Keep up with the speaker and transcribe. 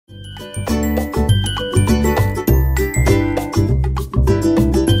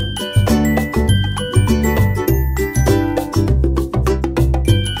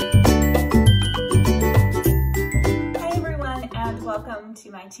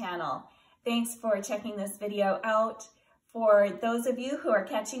channel. Thanks for checking this video out. For those of you who are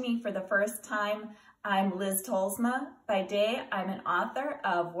catching me for the first time, I'm Liz Tolsma. By day, I'm an author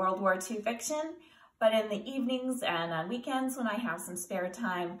of World War II fiction, but in the evenings and on weekends when I have some spare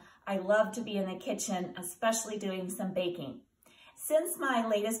time, I love to be in the kitchen, especially doing some baking. Since my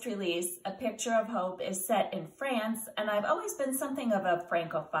latest release, A Picture of Hope, is set in France, and I've always been something of a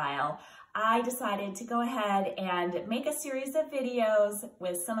Francophile, I decided to go ahead and make a series of videos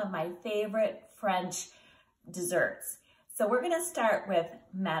with some of my favorite French desserts. So we're gonna start with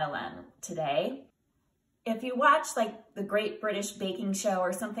Madeleine today. If you watch like the Great British Baking Show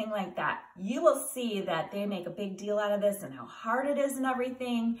or something like that, you will see that they make a big deal out of this and how hard it is and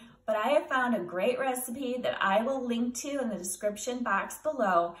everything. But I have found a great recipe that I will link to in the description box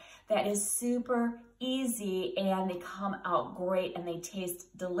below that is super easy, and they come out great and they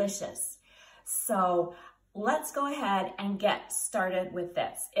taste delicious. So let's go ahead and get started with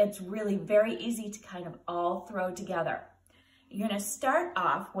this. It's really very easy to kind of all throw together. You're gonna start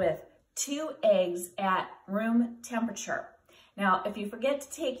off with 2 eggs at room temperature. Now, if you forget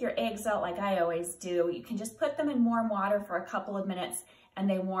to take your eggs out like I always do, you can just put them in warm water for a couple of minutes and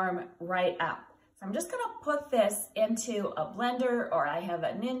they warm right up. So I'm just gonna put this into a blender, or I have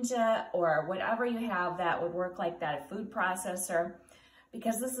a Ninja, or whatever you have that would work like that, a food processor,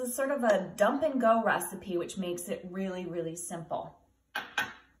 because this is sort of a dump and go recipe, which makes it really, really simple.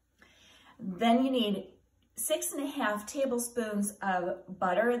 Then you need 6.5 tablespoons of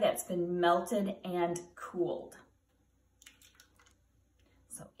butter that's been melted and cooled.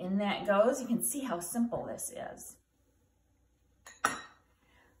 So in that goes. You can see how simple this is.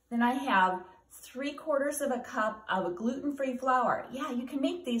 Then I have 3/4 cup of gluten-free flour. Yeah, you can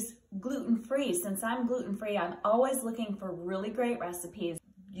make these gluten-free. Since I'm gluten-free, I'm always looking for really great recipes.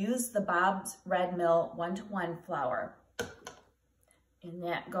 Use the Bob's Red Mill 1-to-1 flour. In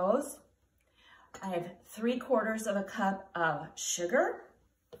that goes. I have 3/4 cup of sugar,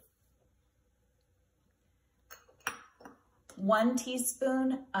 1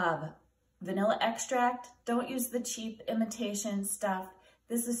 teaspoon of vanilla extract. Don't use the cheap imitation stuff.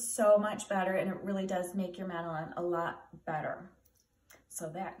 This is so much better, and it really does make your Madeleine a lot better. So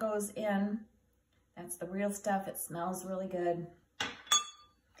that goes in. That's the real stuff. It smells really good.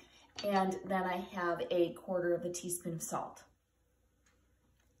 And then I have 1/4 teaspoon of salt.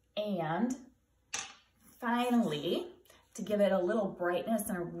 And finally, to give it a little brightness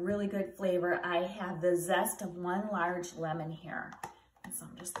and a really good flavor, I have the zest of 1 large lemon here. And so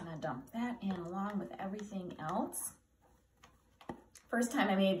I'm just gonna dump that in along with everything else. First time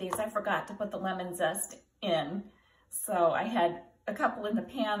I made these, I forgot to put the lemon zest in. So I had a couple in the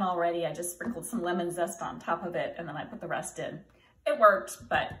pan already. I just sprinkled some lemon zest on top of it, and then I put the rest in. It worked,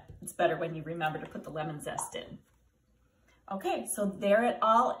 but it's better when you remember to put the lemon zest in. Okay, so there it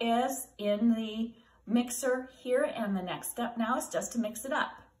all is in the mixer here, and the next step now is just to mix it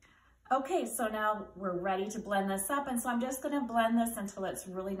up. Okay, so now we're ready to blend this up, and so I'm just gonna blend this until it's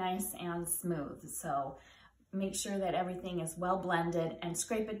really nice and smooth. So make sure that everything is well blended and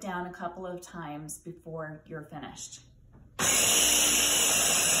scrape it down a couple of times before you're finished.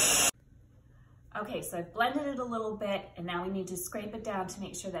 Okay, so I've blended it a little bit, and now we need to scrape it down to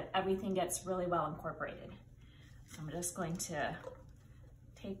make sure that everything gets really well incorporated. So I'm just going to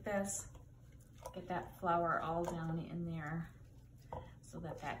take this, get that flour all down in there so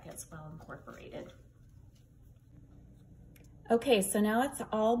that that gets well incorporated. Okay, so now it's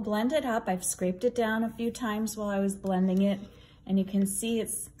all blended up. I've scraped it down a few times while I was blending it, and you can see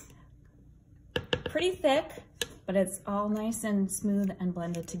it's pretty thick, but it's all nice and smooth and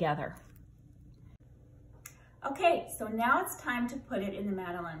blended together. Okay, so now it's time to put it in the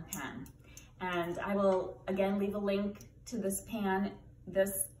Madeleine pan. And I will, again, leave a link to this pan.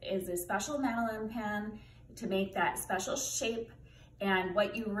 This is a special Madeleine pan to make that special shape. And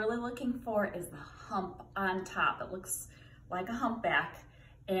what you're really looking for is the hump on top. It looks like a humpback.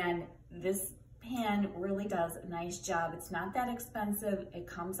 And this pan really does a nice job. It's not that expensive. It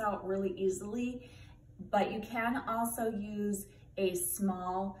comes out really easily. But you can also use a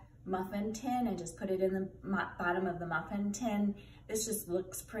small muffin tin and just put it in the bottom of the muffin tin. This just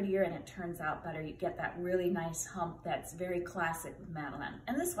looks prettier and it turns out better. You get that really nice hump that's very classic with Madeleine.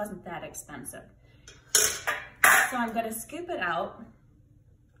 And this wasn't that expensive. So I'm gonna scoop it out,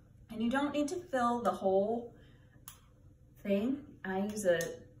 and you don't need to fill the whole thing. I use a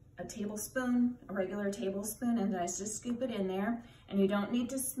tablespoon, a regular tablespoon, and I just scoop it in there. And you don't need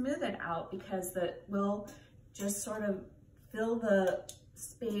to smooth it out because it will just sort of fill the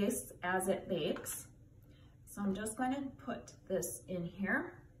space as it bakes. So I'm just going to put this in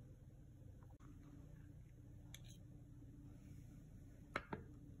here.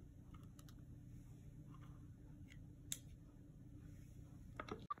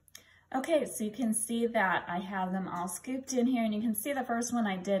 Okay, so you can see that I have them all scooped in here, and you can see the first one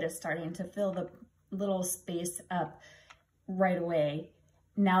I did is starting to fill the little space up right away.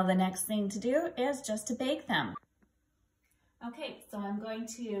 Now the next thing to do is just to bake them. Okay, so I'm going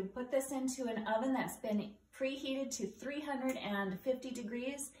to put this into an oven that's been preheated to 350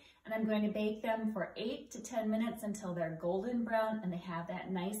 degrees, and I'm going to bake them for 8 to 10 minutes until they're golden brown and they have that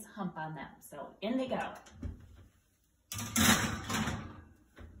nice hump on them. So in they go.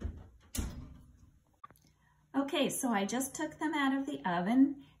 Okay, so I just took them out of the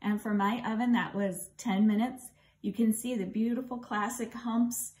oven, and for my oven that was 10 minutes. You can see the beautiful classic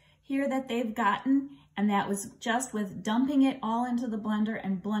humps here that they've gotten, and that was just with dumping it all into the blender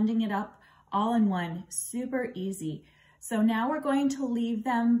and blending it up all in one. Super easy. So now we're going to leave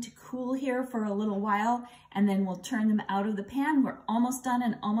them to cool here for a little while, and then we'll turn them out of the pan. We're almost done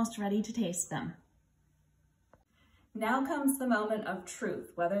and almost ready to taste them. Now comes the moment of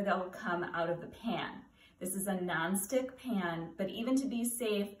truth, whether they'll come out of the pan. This is a non-stick pan, but even to be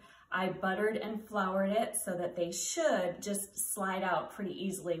safe, I buttered and floured it so that they should just slide out pretty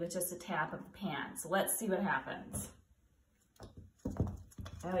easily with just a tap of the pan. So let's see what happens.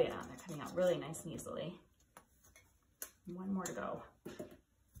 Oh yeah, they're coming out really nice and easily. One more to go.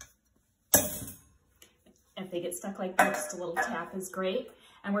 If they get stuck like that, just a little tap is great.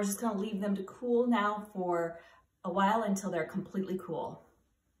 And we're just gonna leave them to cool now for a while until they're completely cool.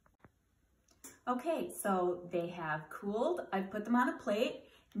 Okay, so they have cooled. I've put them on a plate.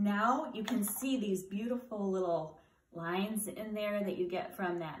 Now you can see these beautiful little lines in there that you get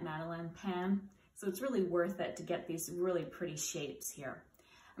from that Madeleine pan. So it's really worth it to get these really pretty shapes here.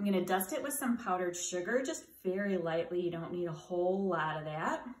 I'm gonna dust it with some powdered sugar, just very lightly. You don't need a whole lot of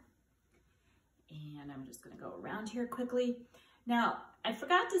that. And I'm just gonna go around here quickly. Now, I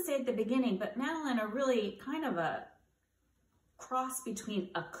forgot to say at the beginning, but Madeleine are really kind of a cross between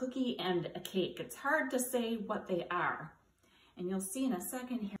a cookie and a cake. It's hard to say what they are. And you'll see in a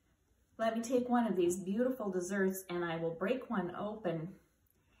second here. Let me take one of these beautiful desserts and I will break one open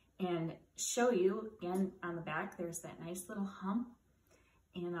and show you. Again, on the back, there's that nice little hump.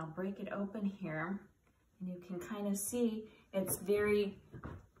 And I'll break it open here. And you can kind of see it's very,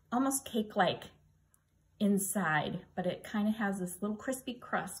 almost cake-like inside, but it kind of has this little crispy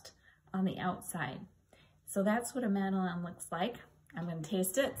crust on the outside. So that's what a Madeleine looks like. I'm gonna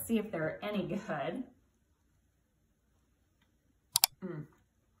taste it, see if they're any good.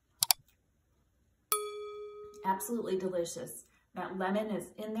 Absolutely delicious. That lemon is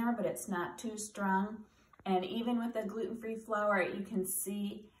in there, but it's not too strong. And even with the gluten-free flour, you can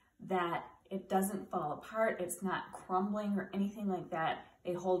see that it doesn't fall apart. It's not crumbling or anything like that.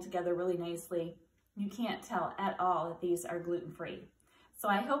 They hold together really nicely. You can't tell at all that these are gluten-free. So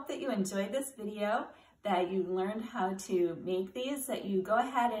I hope that you enjoyed this video, that you learned how to make these, that you go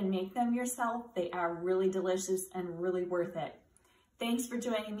ahead and make them yourself. They are really delicious and really worth it. Thanks for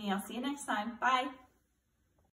joining me. I'll see you next time. Bye.